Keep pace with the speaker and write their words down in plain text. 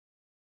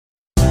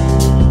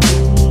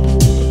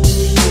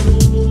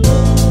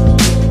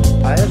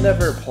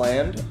never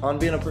planned on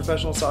being a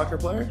professional soccer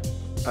player.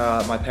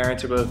 My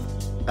parents are both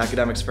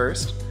academics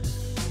first.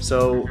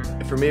 So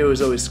for me, it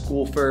was always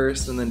school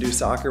first and then do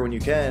soccer when you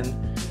can.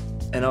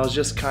 And I was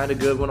just kind of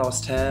good when I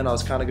was 10. I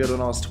was kind of good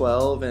when I was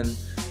 12. And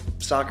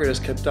soccer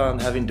just kept on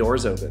having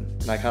doors open.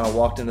 And I kind of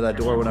walked into that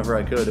door whenever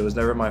I could. It was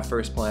never my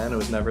first plan. It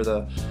was never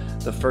the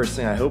first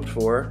thing I hoped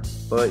for.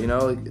 But, you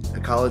know, a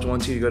college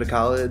wants you to go to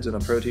college and a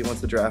pro team wants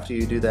to draft you,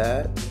 you do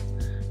that.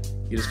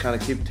 You just kind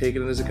of keep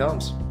taking it as it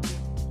comes.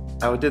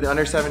 I did the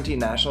under-17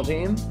 national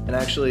team, and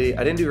actually,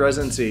 I didn't do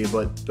residency,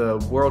 but the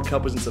World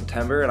Cup was in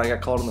September, and I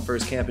got called on the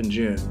first camp in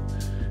June.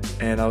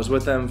 And I was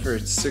with them for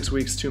 6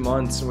 weeks, 2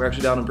 months, and we were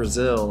actually down in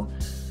Brazil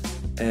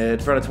in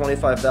front of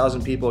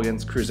 25,000 people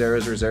against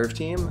Cruzeiro's reserve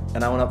team.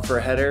 And I went up for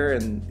a header,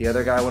 and the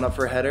other guy went up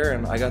for a header,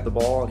 and I got the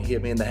ball, and he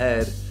hit me in the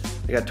head.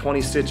 I got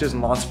 20 stitches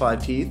and lost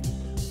 5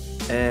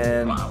 teeth.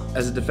 And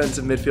as a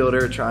defensive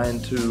midfielder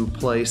trying to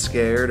play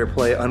scared or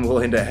play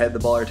unwilling to head the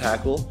ball or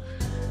tackle,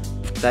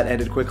 that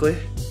ended quickly.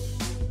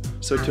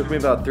 So it took me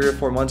about 3 or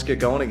 4 months to get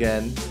going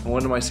again. I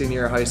went to my senior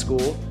year of high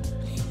school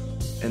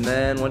and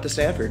then went to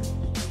Stanford.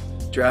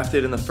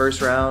 Drafted in the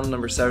first round,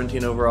 number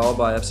 17 overall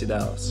by FC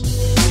Dallas.